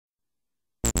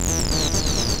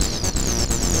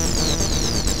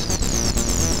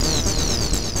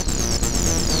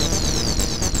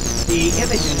The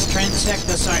images transect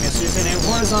the sinuses in a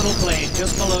horizontal plane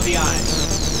just below the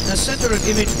eyes. The center of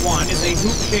image 1 is a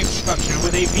hoop-shaped structure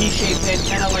with a V-shaped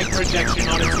antenna-like projection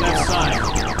on its left side.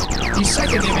 The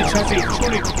second image has a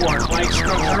tunic fork-like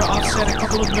structure offset a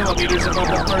couple of millimeters above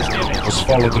the first image. Must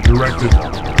follow the directive.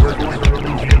 We're going to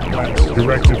remove the implants.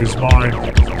 Directive is mine.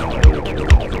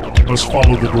 You must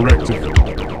follow the directive.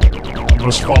 You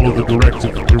must follow the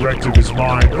directive. Directive is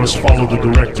mine. Must follow the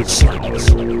directive.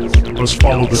 Must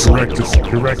follow the directive.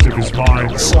 Directive is mine.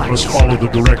 Must follow the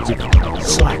directive.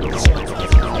 Slack.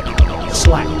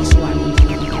 Slack.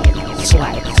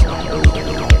 Slack.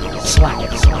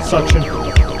 Slack. Suction.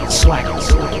 Slack.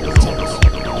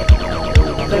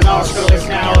 The nostril is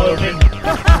now open.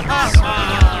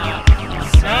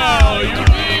 So you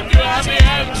think you have the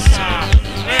answer?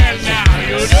 Well, now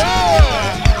you do.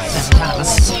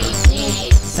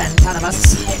 Santanimous.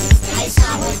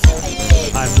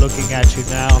 I'm looking at you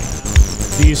now.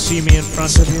 Do you see me in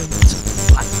front of you?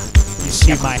 You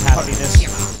see my happiness? You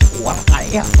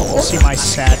see my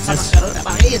sadness?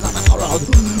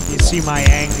 You see my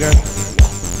anger?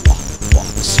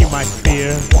 You see my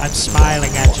fear? I'm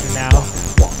smiling at you now.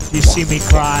 Do you see me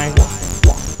crying?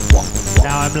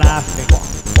 Now I'm laughing.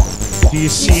 Do you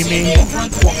see me?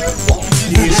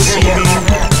 Do you see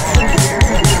me?